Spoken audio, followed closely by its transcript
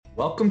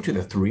Welcome to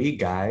the Three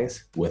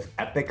Guys with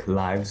Epic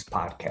Lives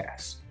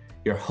podcast.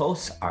 Your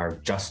hosts are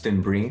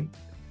Justin Breen,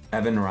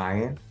 Evan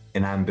Ryan,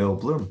 and I'm Bill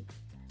Bloom.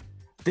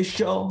 This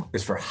show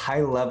is for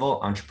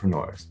high-level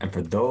entrepreneurs and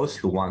for those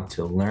who want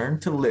to learn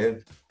to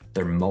live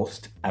their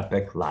most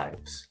epic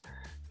lives.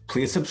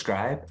 Please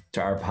subscribe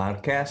to our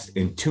podcast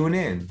and tune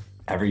in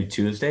every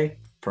Tuesday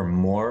for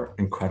more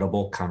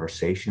incredible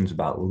conversations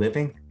about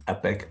living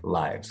epic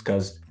lives,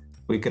 because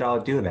we could all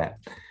do that.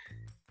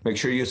 Make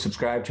sure you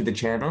subscribe to the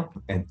channel,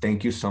 and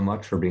thank you so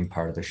much for being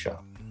part of the show.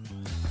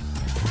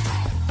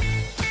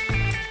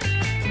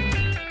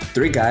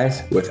 Three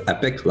Guys with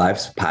Epic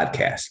Lives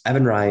podcast.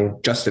 Evan Ryan,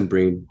 Justin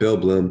Breen, Bill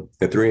Bloom,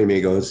 the three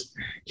amigos,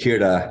 here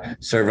to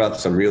serve up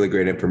some really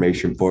great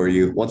information for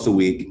you once a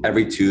week,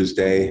 every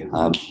Tuesday.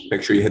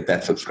 Make sure you hit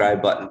that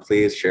subscribe button,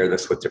 please. Share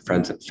this with your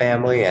friends and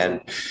family.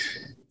 And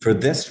for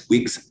this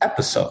week's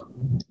episode,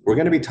 we're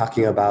going to be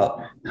talking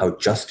about how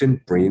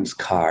Justin Breen's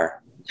car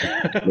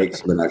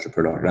makes him an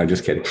entrepreneur. No,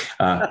 just kidding.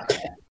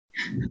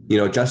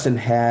 Justin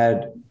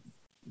had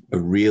a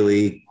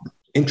really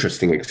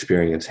interesting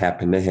experience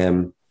happen to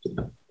him,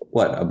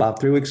 about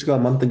 3 weeks ago, a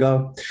month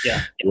ago?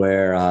 Yeah.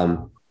 Where,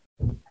 I'm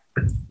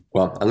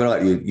going to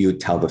let you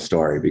tell the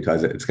story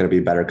because it's going to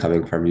be better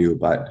coming from you.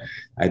 But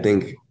I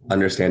think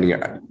understanding your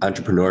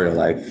entrepreneurial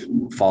life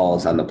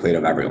falls on the plate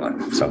of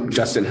everyone. So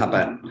Justin,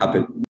 hop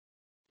in.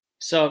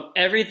 So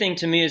everything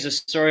to me is a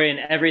story and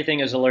everything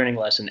is a learning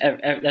lesson.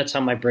 That's how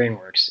my brain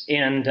works.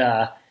 And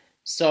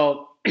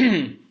so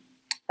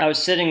I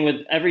was sitting with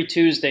every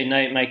Tuesday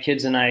night, my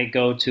kids and I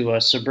go to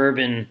a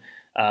suburban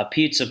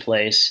pizza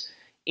place.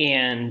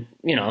 And,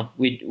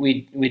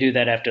 we do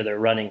that after their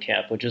running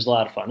camp, which is a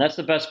lot of fun. That's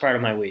the best part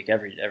of my week.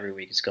 Every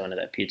week is going to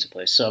that pizza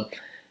place. So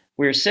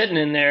we were sitting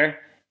in there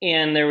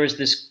and there was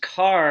this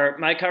car.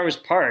 My car was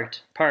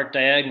parked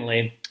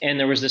diagonally. And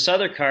there was this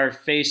other car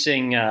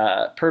facing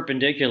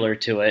perpendicular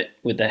to it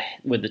with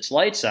its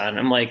lights on.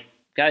 I'm like,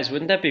 guys,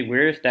 wouldn't that be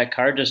weird if that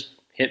car just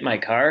hit my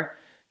car?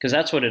 Because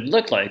that's what it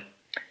looked like.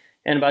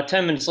 And about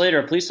 10 minutes later,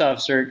 a police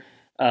officer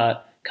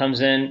comes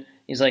in.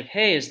 He's like,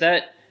 hey, is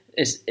that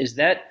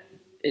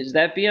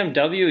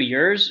BMW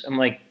yours? I'm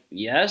like,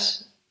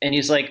 yes. And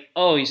he's like,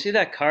 oh, you see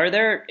that car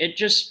there? It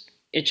just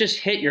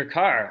hit your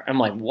car. I'm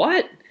like,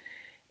 what?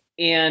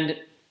 And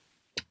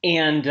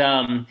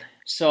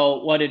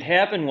so what had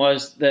happened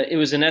was that it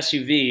was an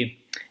SUV,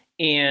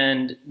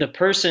 and the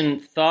person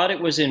thought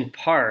it was in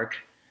park,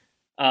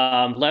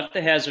 left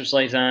the hazards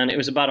lights on. It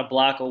was about a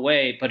block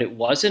away, but it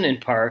wasn't in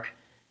park,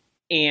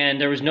 and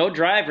there was no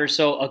driver.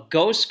 So a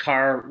ghost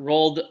car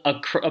rolled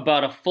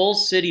about a full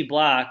city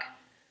block.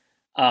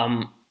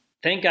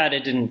 Thank God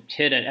it didn't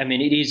hit it. I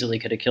mean, it easily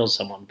could have killed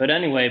someone. But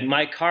anyway,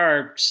 my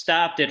car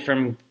stopped it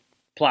from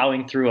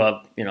plowing through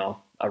a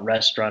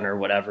restaurant or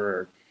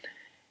whatever.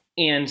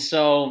 And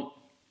so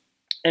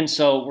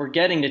we're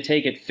getting to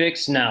take it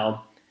fixed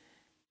now.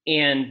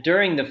 And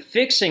during the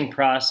fixing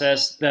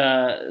process,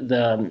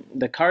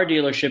 the car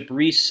dealership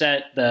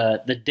reset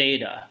the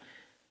data.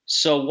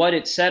 So what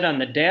it said on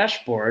the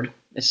dashboard,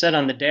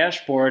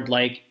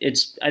 like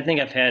I think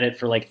I've had it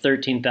for like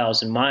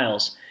 13,000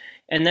 miles.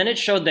 And then it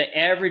showed the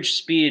average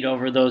speed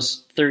over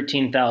those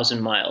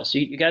 13,000 miles.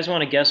 You guys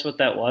want to guess what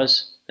that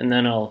was? And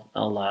then it'll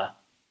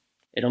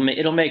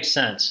make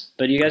sense.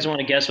 But you guys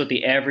want to guess what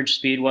the average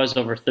speed was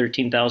over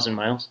 13,000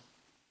 miles?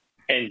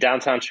 In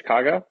downtown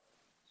Chicago?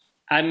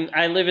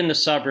 I live in the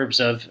suburbs,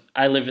 so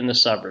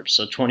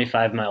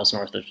 25 miles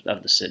north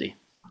of the city.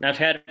 And I've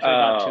had it for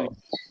about 2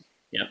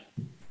 years.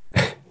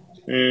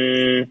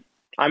 Yeah.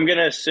 I'm going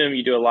to assume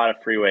you do a lot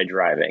of freeway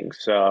driving,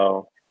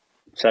 so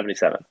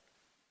 77.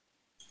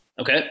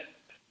 Okay.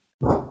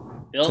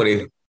 Bill?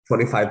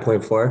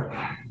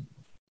 25.4.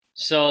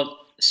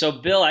 So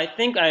Bill, I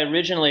think I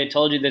originally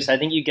told you this. I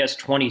think you guessed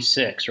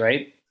 26,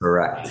 right?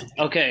 Correct.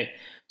 Okay.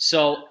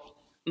 So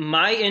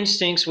my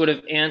instincts would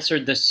have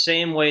answered the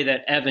same way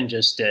that Evan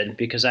just did,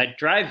 because I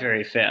drive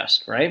very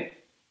fast, right?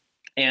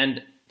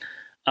 And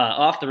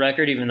off the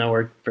record, even though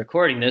we're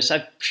recording this,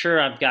 I'm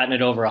sure I've gotten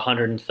it over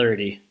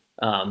 130.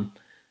 Well,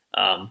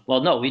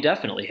 no, we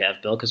definitely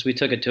have, Bill, because we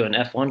took it to an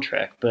F1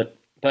 track. But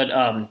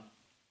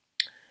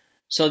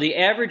so the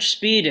average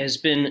speed has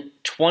been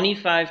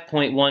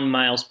 25.1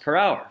 miles per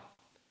hour.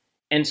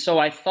 And so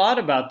I thought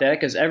about that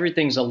because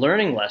everything's a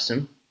learning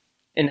lesson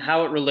and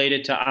how it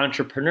related to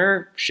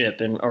entrepreneurship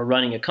or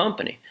running a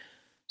company.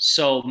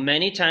 So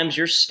many times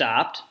you're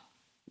stopped,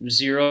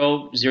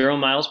 zero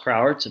miles per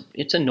hour.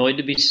 It's annoyed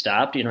to be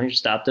stopped. You're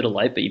stopped at a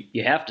light, but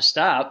you have to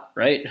stop,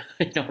 right?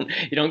 You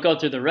don't go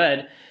through the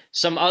red.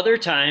 Some other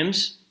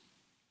times,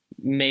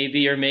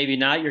 maybe or maybe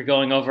not, you're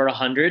going over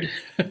 100,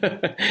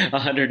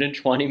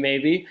 120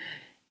 maybe.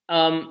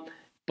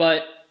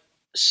 But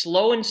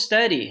slow and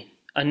steady,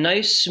 a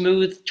nice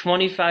smooth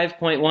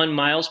 25.1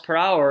 miles per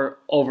hour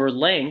over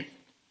length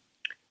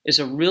is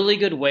a really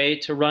good way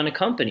to run a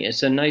company.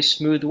 It's a nice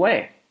smooth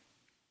way.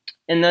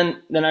 And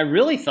then I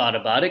really thought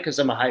about it because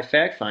I'm a high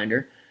fact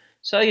finder.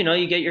 So,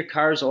 you get your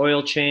car's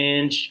oil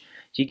changed,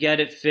 you get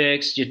it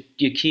fixed,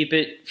 you keep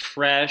it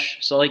fresh.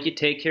 So like you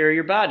take care of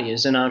your body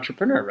as an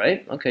entrepreneur,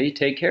 right? Okay, you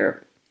take care of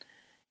it.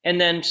 And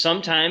then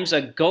sometimes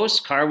a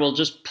ghost car will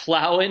just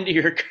plow into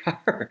your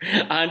car.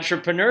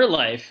 Entrepreneur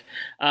life.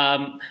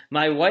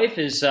 My wife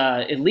is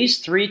at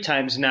least 3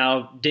 times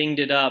now dinged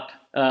it up,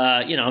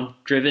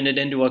 driven it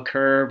into a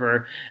curb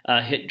or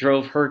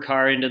drove her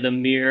car into the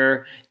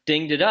mirror,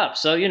 dinged it up.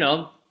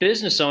 So,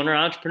 business owner,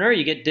 entrepreneur,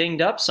 you get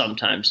dinged up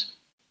sometimes.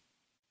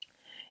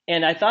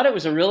 And I thought it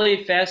was a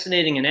really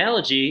fascinating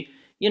analogy.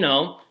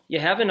 You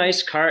have a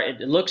nice car.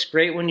 It looks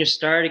great when you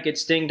start. It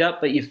gets dinged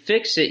up, but you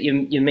fix it,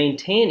 you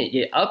maintain it,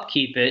 you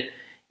upkeep it,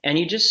 and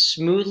you just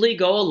smoothly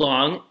go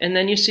along, and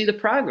then you see the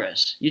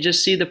progress. You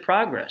just see the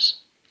progress.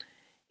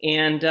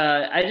 And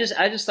I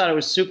just thought it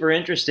was super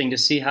interesting to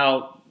see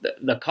how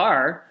the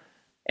car,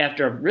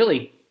 after a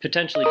really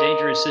potentially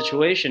dangerous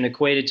situation,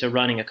 equated to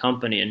running a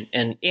company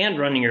and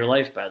running your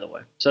life, by the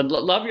way. So I'd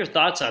love your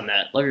thoughts on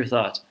that. Love your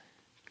thoughts.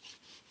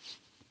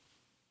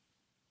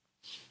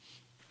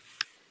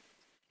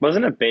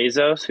 Wasn't it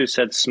Bezos who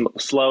said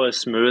slow is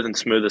smooth and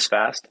smooth is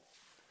fast?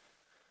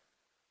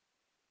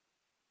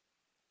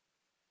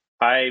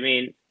 I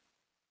mean,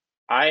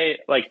 I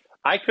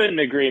couldn't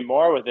agree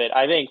more with it.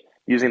 I think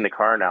using the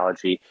car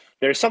analogy,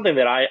 there's something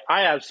that I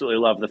absolutely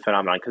love the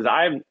phenomenon, because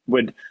I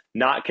would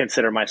not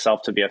consider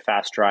myself to be a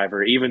fast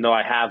driver, even though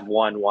I have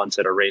won once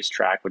at a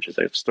racetrack, which is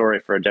a story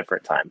for a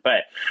different time.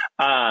 But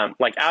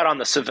like out on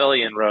the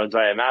civilian roads,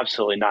 I am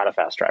absolutely not a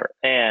fast driver.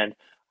 And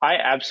I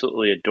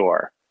absolutely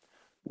adore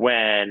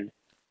when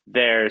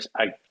there's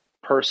a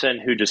person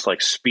who just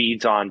like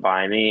speeds on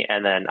by me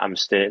and then I'm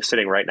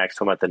sitting right next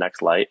to him at the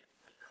next light.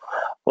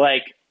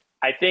 Like,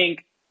 I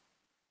think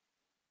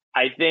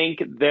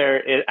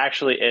it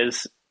actually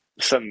is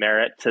some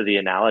merit to the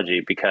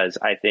analogy, because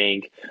I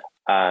think,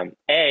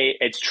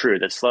 it's true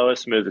that slow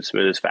is smooth and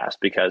smooth is fast,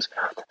 because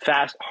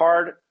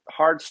hard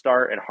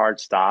start and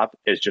hard stop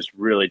is just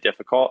really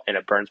difficult and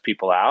it burns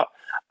people out.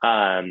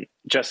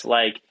 Just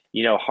like,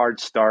 hard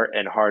start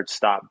and hard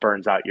stop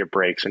burns out your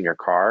brakes in your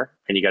car,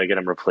 and you got to get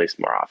them replaced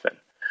more often.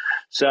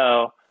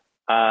 So,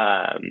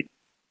 I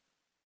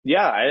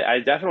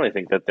definitely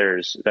think that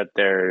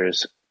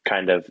there's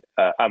kind of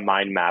a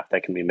mind map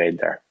that can be made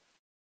there.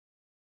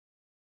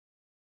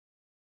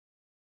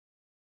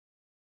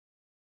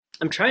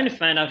 I'm trying to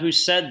find out who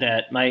said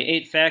that. My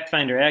 8 fact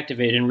finder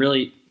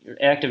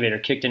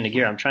activator kicked into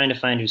gear. I'm trying to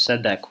find who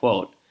said that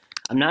quote.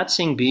 I'm not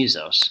seeing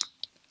Bezos.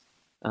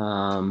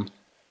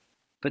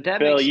 But that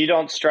Bill, you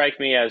don't strike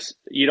me as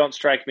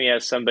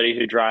somebody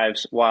who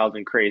drives wild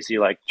and crazy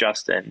like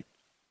Justin.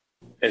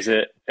 Is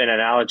it an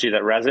analogy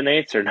that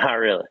resonates or not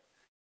really?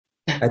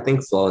 I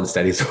think slow and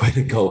steady is the way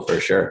to go for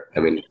sure.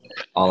 I mean,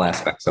 all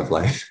aspects of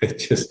life. It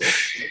just,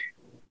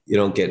 you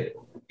don't get,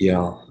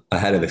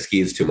 ahead of the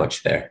skis too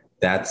much there.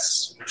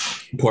 That's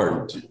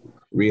important.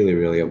 Really,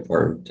 really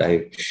important.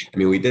 I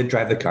mean, we did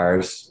drive the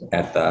cars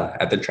at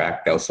the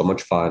track. That was so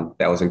much fun.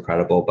 That was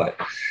incredible, but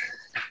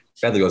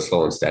rather go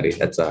slow and steady.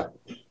 It's a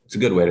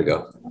good way to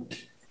go.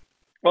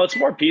 Well, it's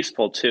more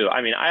peaceful too.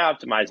 I mean, I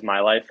optimize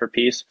my life for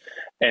peace.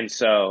 And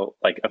so,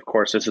 like, of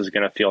course, this is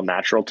going to feel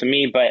natural to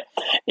me, but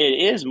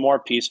it is more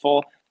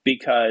peaceful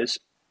because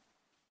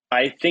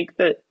I think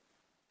that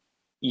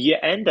you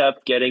end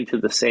up getting to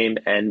the same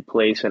end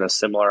place in a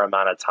similar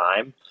amount of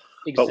time,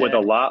 exactly, but with a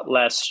lot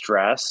less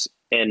stress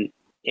and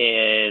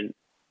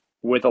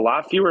with a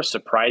lot fewer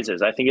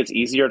surprises. I think it's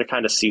easier to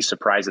kind of see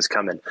surprises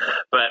coming.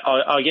 But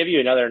I'll give you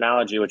another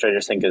analogy, which I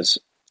just think is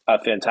a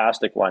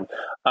fantastic one.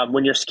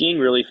 When you're skiing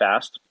really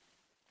fast,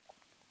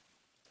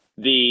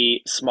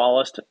 the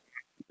smallest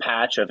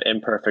patch of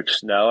imperfect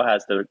snow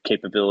has the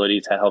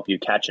capability to help you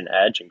catch an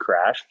edge and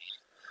crash,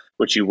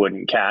 which you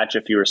wouldn't catch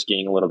if you were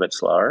skiing a little bit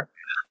slower.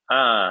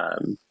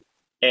 And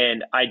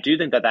I do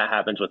think that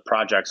happens with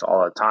projects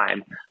all the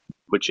time,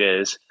 which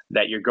is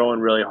that you're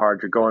going really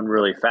hard, you're going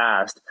really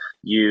fast,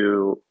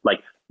 you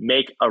like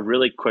make a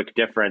really quick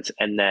difference,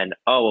 and then,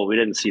 oh, well, we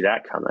didn't see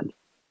that coming.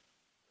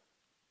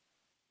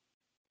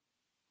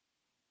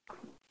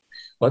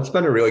 Well, it's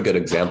been a really good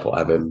example,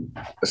 Evan,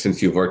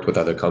 since you've worked with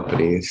other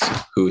companies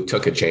who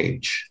took a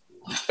change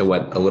and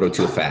went a little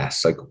too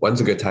fast. Like,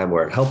 when's a good time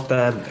where it helped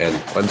them, and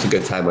when's a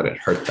good time when it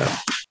hurt them?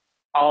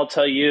 I'll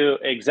tell you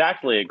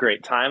exactly a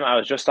great time. I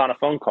was just on a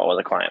phone call with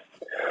a client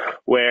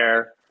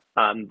where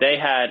they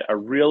had a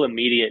real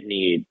immediate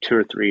need 2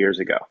 or 3 years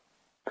ago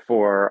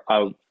for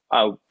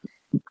a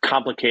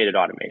complicated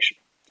automation.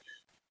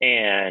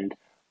 And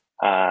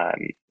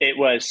it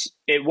was,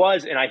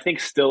 and I think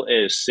still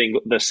is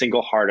the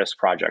single hardest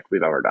project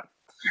we've ever done.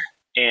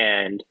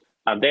 And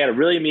they had a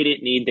really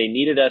immediate need. They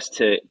needed us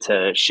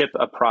to ship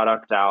a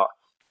product out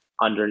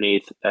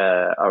underneath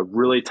a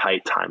really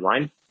tight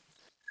timeline.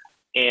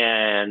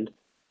 And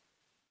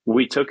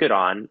we took it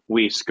on.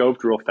 We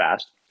scoped real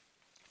fast.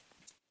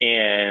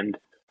 And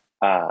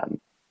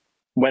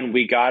when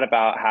we got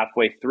about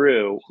halfway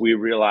through, we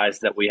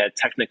realized that we had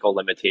technical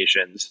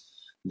limitations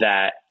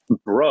that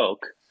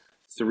broke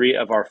 3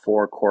 of our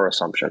 4 core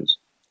assumptions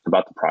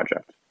about the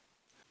project.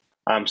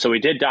 So we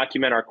did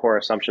document our core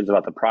assumptions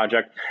about the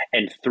project,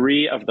 and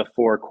 3 of the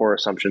 4 core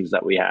assumptions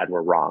that we had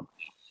were wrong.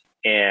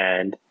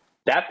 And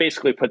that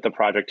basically put the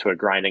project to a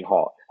grinding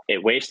halt.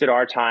 It wasted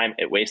our time.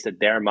 It wasted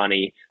their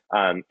money.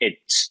 It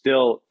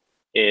still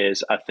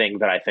is a thing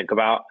that I think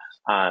about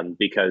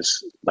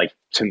because, like,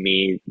 to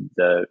me,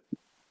 the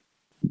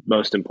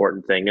most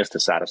important thing is to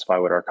satisfy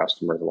what our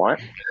customers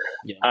want.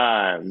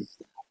 Yeah.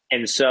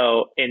 And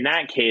so in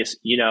that case,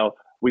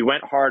 we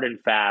went hard and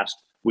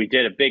fast. We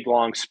did a big,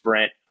 long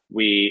sprint.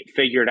 We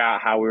figured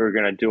out how we were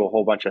going to do a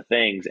whole bunch of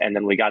things. And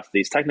then we got to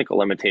these technical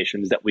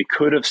limitations that we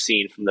could have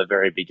seen from the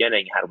very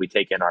beginning had we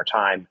taken our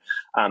time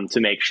to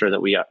make sure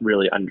that we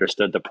really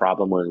understood the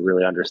problem and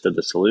really understood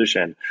the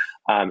solution.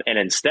 And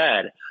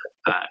instead,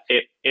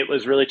 it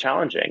was really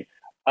challenging.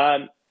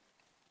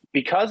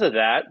 Because of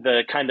that,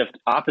 the kind of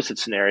opposite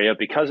scenario,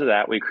 because of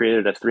that, we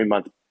created a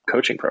 3-month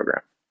coaching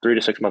program, 3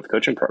 to 6 month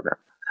coaching program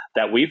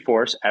that we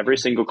force every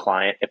single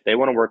client, if they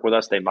want to work with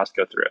us, they must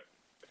go through it.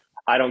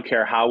 I don't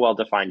care how well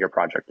defined your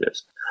project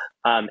is.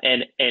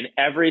 And in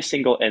every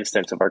single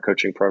instance of our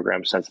coaching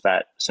program since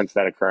that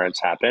occurrence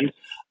happened,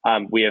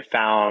 we have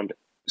found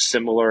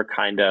similar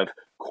kind of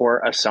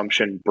core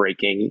assumption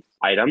breaking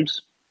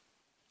items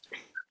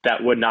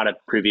that would not have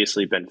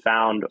previously been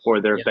found,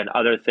 or there have been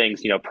other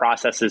things,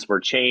 processes were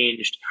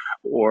changed,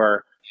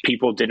 or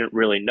people didn't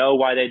really know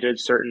why they did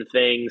certain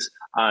things.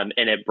 And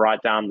it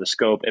brought down the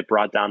scope, it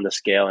brought down the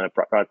scale, and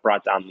it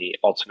brought down the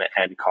ultimate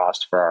end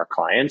cost for our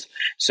clients.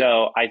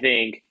 So I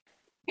think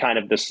kind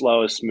of the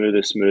slow is smooth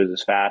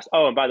is fast.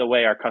 Oh, and by the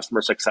way, our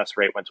customer success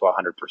rate went to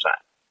 100%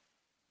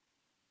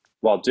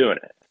 while doing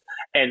it.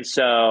 And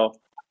so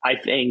I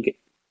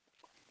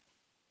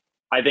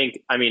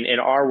mean, in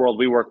our world,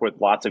 we work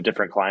with lots of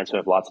different clients who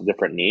have lots of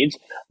different needs,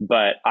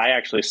 but I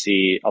actually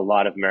see a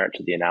lot of merit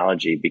to the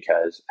analogy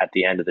because at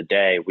the end of the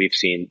day, we've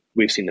seen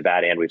the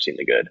bad and we've seen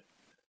the good.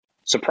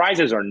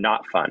 Surprises are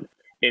not fun.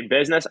 In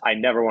business, I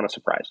never want a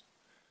surprise.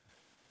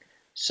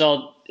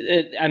 So,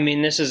 I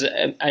knew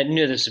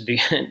this would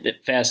be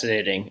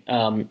fascinating.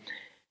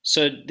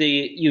 So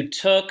you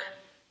took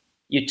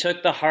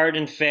the hard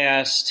and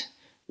fast,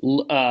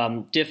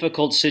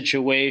 difficult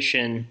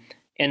situation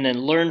and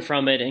then learned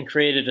from it and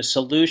created a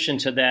solution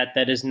to that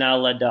has now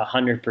led to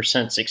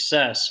 100%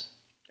 success.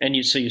 And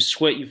you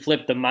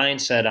flip the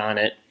mindset on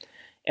it.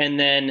 And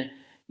then,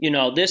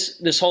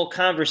 this whole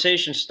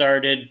conversation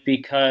started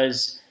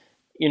because,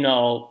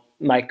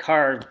 my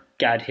car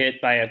got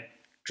hit by a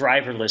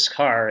driverless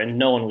car and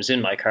no one was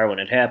in my car when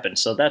it happened.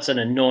 So that's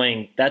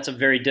a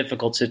very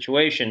difficult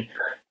situation,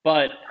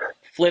 but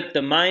flip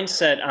the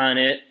mindset on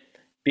it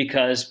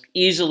because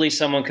easily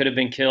someone could have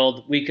been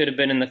killed. We could have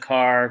been in the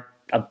car.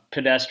 A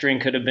pedestrian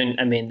could have been,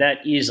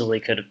 that easily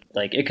could have,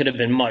 it could have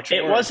been much worse.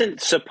 It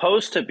wasn't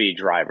supposed to be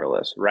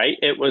driverless, right?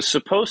 It was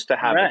supposed to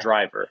have a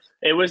driver.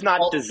 It was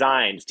not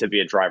designed to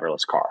be a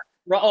driverless car.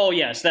 Oh,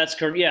 yes, that's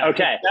correct. Yeah.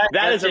 Okay.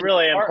 That is a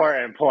really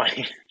important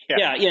point.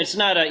 Yeah. It's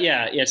not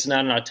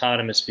an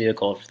autonomous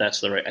vehicle, if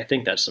that's I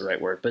think that's the right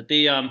word. But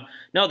the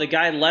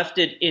guy left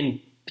it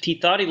he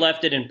thought he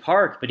left it in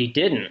park, but he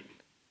didn't.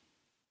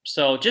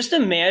 So just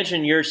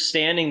imagine you're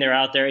standing there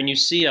out there and you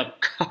see a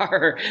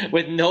car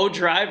with no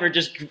driver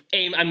just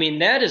aim.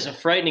 That is a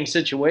frightening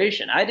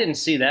situation. I didn't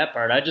see that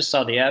part. I just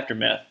saw the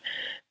aftermath.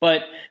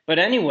 But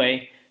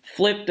anyway,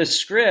 flip the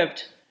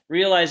script,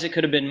 realize it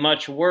could have been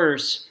much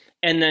worse.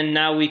 And then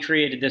now we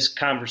created this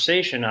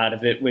conversation out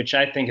of it, which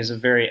I think is a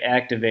very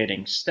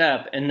activating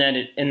step. And then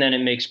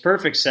it makes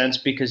perfect sense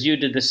because you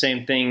did the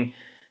same thing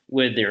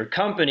with your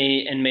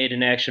company and made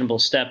an actionable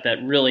step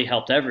that really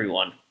helped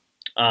everyone.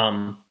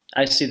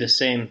 I see the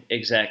same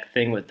exact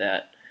thing with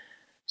that.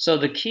 So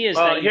the key is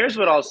here's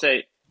what I'll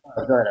say.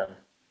 Go ahead.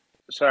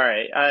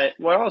 Sorry.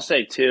 What I'll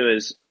say too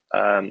is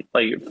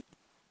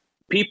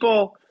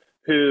people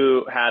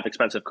who have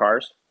expensive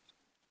cars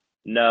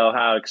know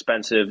how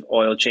expensive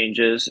oil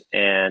changes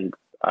and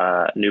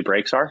new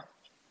brakes are.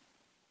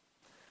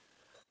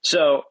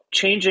 So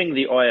changing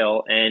the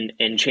oil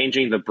and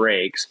changing the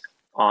brakes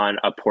on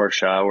a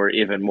Porsche or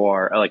even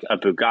more like a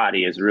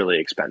Bugatti is really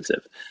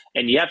expensive.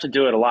 And you have to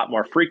do it a lot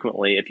more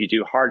frequently if you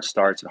do hard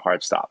starts and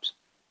hard stops.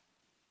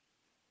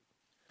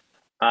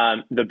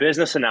 The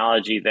business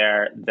analogy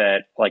there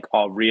that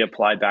I'll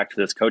reapply back to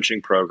this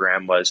coaching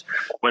program was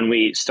when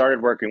we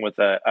started working with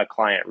a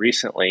client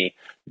recently,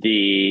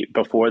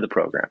 before the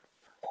program,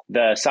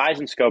 the size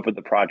and scope of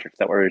the project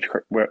that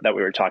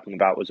we were talking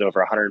about was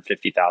over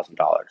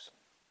 $150,000.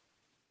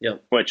 Yeah,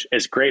 which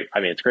is great.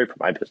 It's great for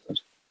my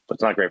business, but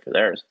it's not great for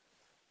theirs.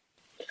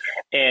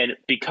 And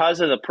because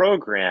of the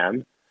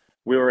program,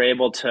 we were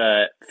able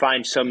to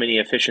find so many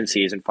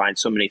efficiencies and find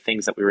so many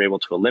things that we were able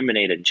to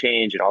eliminate and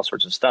change and all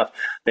sorts of stuff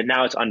that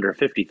now it's under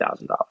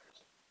 $50,000.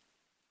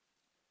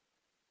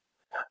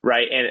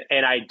 Right.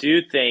 And I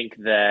do think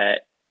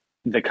that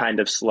the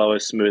kind of slow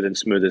is smooth and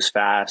smooth is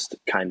fast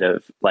kind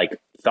of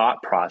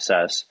thought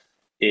process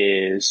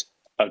is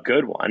a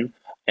good one.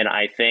 And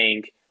I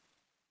think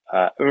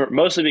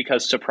mostly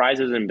because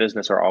surprises in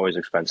business are always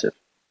expensive.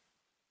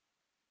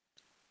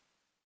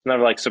 It's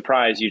never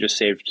surprise, you just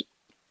saved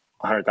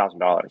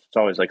 $100,000. It's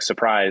always like,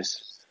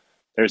 surprise,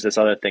 there's this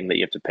other thing that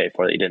you have to pay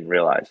for that you didn't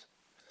realize.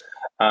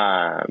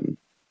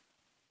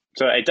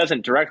 So it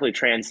doesn't directly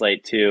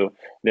translate to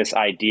this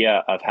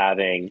idea of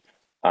having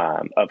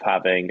a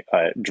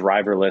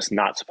driverless,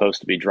 not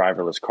supposed to be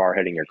driverless car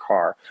hitting your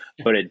car,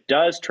 but it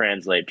does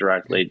translate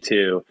directly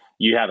to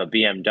you have a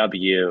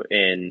BMW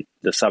in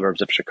the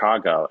suburbs of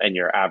Chicago and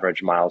your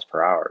average miles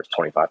per hour is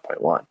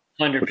 25.1,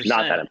 100%. which is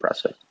not that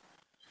impressive.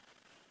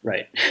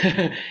 Right.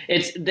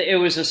 It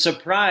was a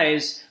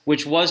surprise,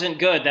 which wasn't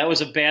good. That was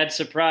a bad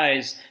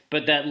surprise,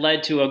 but that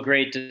led to a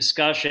great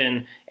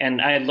discussion, and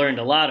I learned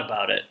a lot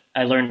about it.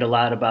 I learned a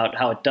lot about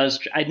how it does.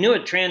 I knew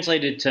it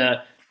translated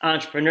to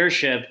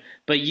entrepreneurship,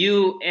 but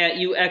you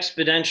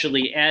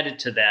exponentially added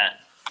to that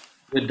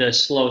with the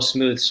slow,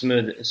 smooth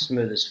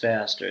is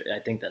fast. I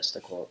think that's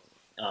the quote.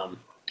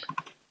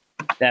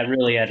 That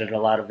really added a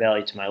lot of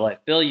value to my life.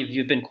 Bill,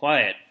 you've been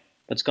quiet.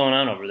 What's going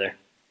on over there?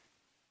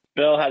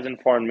 Bill has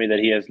informed me that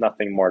he has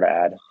nothing more to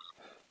add.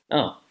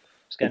 Oh,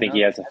 I think he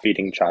has a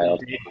feeding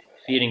child.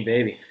 Feeding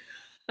baby.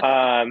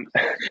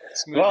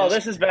 Well,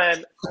 this has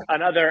been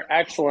another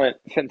excellent,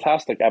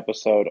 fantastic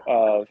episode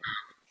of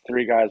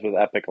Three Guys with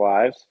Epic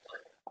Lives.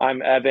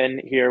 I'm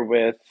Evan here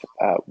with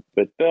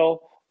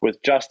Bill,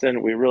 with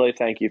Justin. We really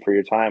thank you for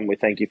your time. We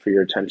thank you for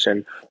your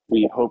attention.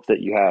 We hope that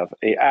you have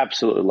an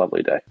absolutely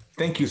lovely day.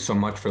 Thank you so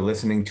much for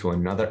listening to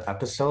another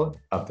episode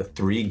of the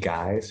Three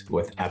Guys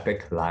with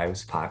Epic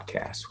Lives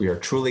podcast. We are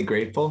truly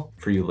grateful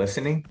for you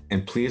listening,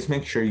 and please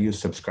make sure you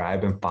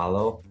subscribe and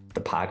follow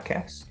the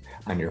podcast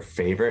on your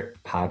favorite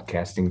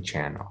podcasting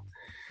channel.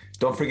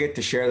 Don't forget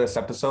to share this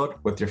episode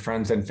with your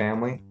friends and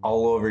family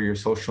all over your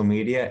social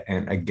media.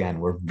 And again,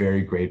 we're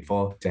very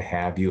grateful to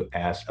have you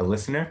as a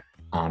listener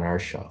on our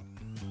show.